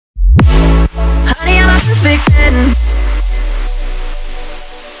perfect 10.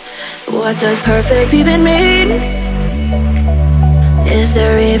 What does perfect even mean? Is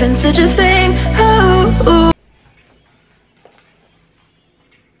there even such a thing? Oh, oh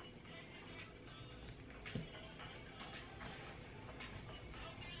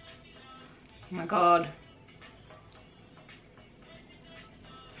my god.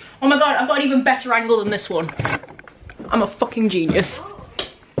 Oh my god, I've got an even better angle than this one. I'm a fucking genius.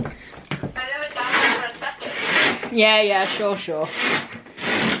 I never down for a second. Yeah, sure.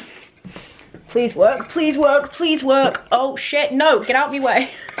 Please work, please work, please work. Oh shit, no, get out of my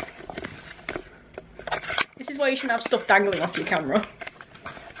way. This is why you shouldn't have stuff dangling off your camera.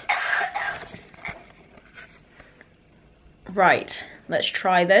 Right, let's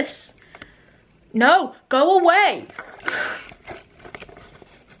try this. No, go away.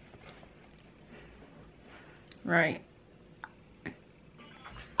 Right.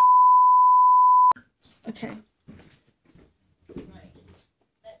 Okay.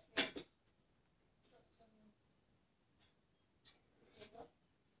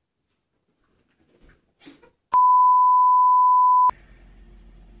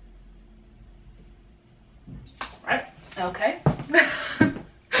 Right, okay.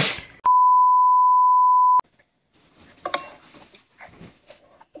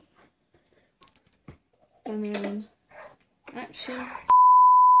 Action.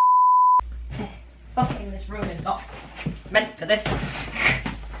 Fucking this room is not meant for this.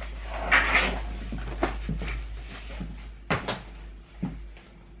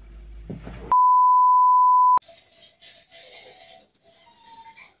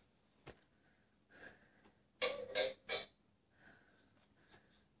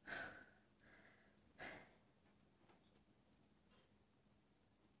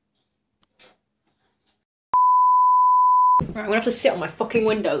 Right, I'm gonna have to sit on my fucking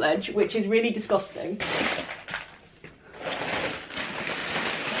window ledge, which is really disgusting.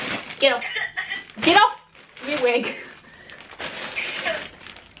 Get off! Get off! Your wig.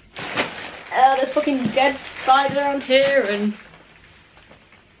 There's fucking dead spider around here and...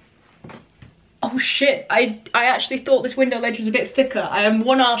 Oh shit, I actually thought this window ledge was a bit thicker. I am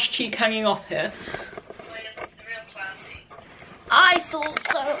one arse cheek hanging off here. Oh, you're surreal classy. I thought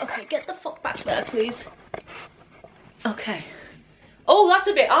so. Okay, get the fuck back there, please. Okay. Oh, that's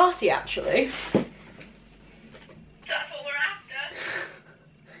a bit arty, actually. That's what we're after.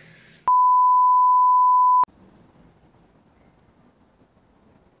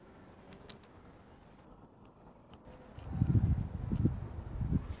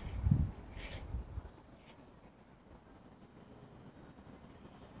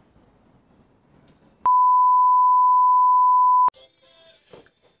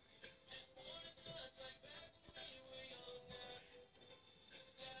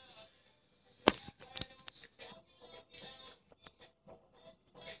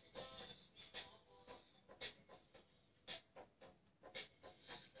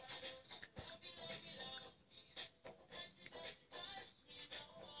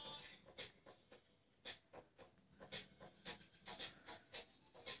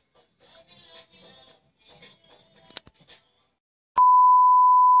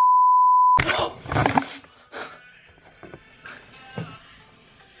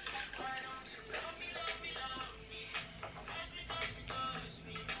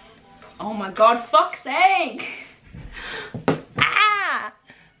 Oh my god, fuck's sake! Ah!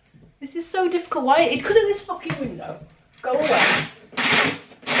 This is so difficult. Why? It's because of this fucking window. Go away.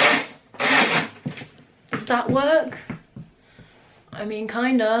 Does that work? I mean,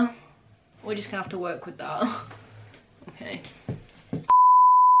 kinda. We're just gonna have to work with that. Okay.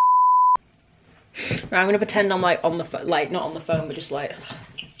 Right, I'm gonna pretend I'm like on the phone, like not on the phone, but just like.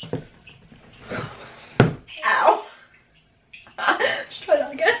 Ow! Let's try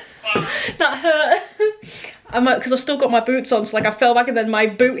that again. That hurt. I'm like, because I've still got my boots on, so like I fell back and then my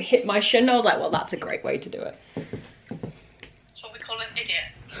boot hit my shin. I was like, well, that's a great way to do it. That's what we call an idiot.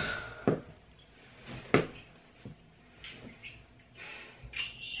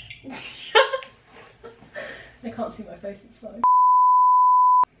 They can't see my face, it's fine.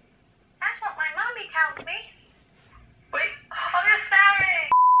 That's what my mommy tells me. Wait, oh, you're staring!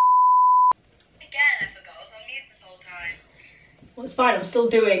 Again, I forgot I was on mute this whole time. Well, it's fine, I'm still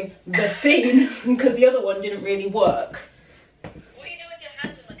doing the scene because the other one didn't really work. What are you doing with your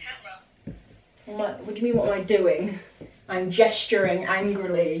hands on the camera? What do you mean, what am I doing? I'm gesturing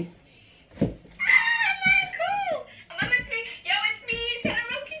angrily. Ah, man, cool! And then it's me, yo, it's me,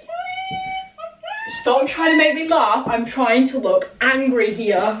 Todoroki boy! Stop trying to make me laugh, I'm trying to look angry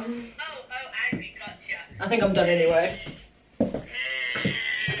here. Oh, angry, gotcha. I think I'm done anyway.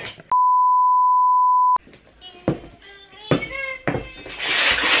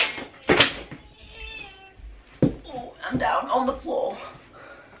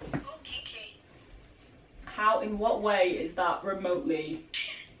 that remotely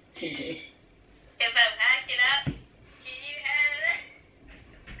kinky. If I pack it up, can you have it?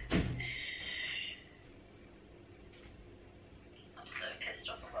 I'm so pissed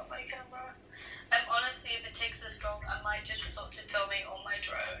off about my camera. Honestly, if it takes this long, I might just resort to filming on my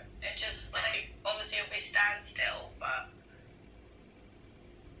drone. It just, like, obviously it'll be standstill, but...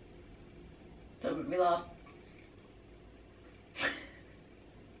 Don't make me laugh.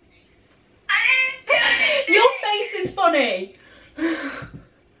 Your face is funny! You're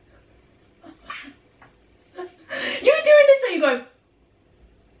doing this and you're going...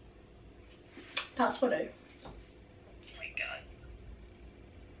 That's funny. Oh my god.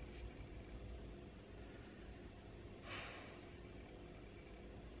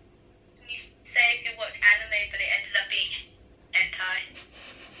 You say if you watch anime, but it ended up being hentai.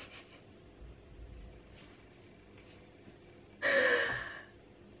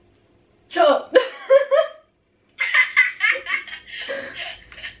 Shut up. I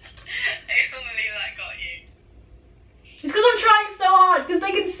can't believe that got you. It's because I'm trying so hard, because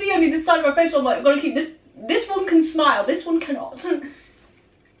they can see only this side of my face, so I'm like, I've got to keep this. This one can smile, this one cannot. Look,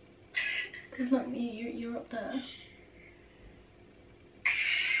 you're up there.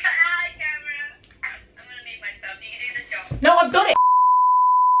 Hi, camera. I'm gonna mute myself. You can do this job. No, I've done it.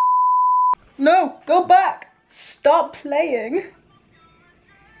 No, go back. Stop playing.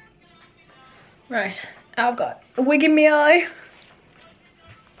 Right, I've got a wig in my eye.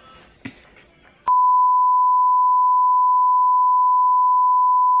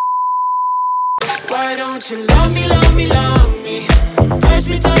 Why don't you love me, love me, love me?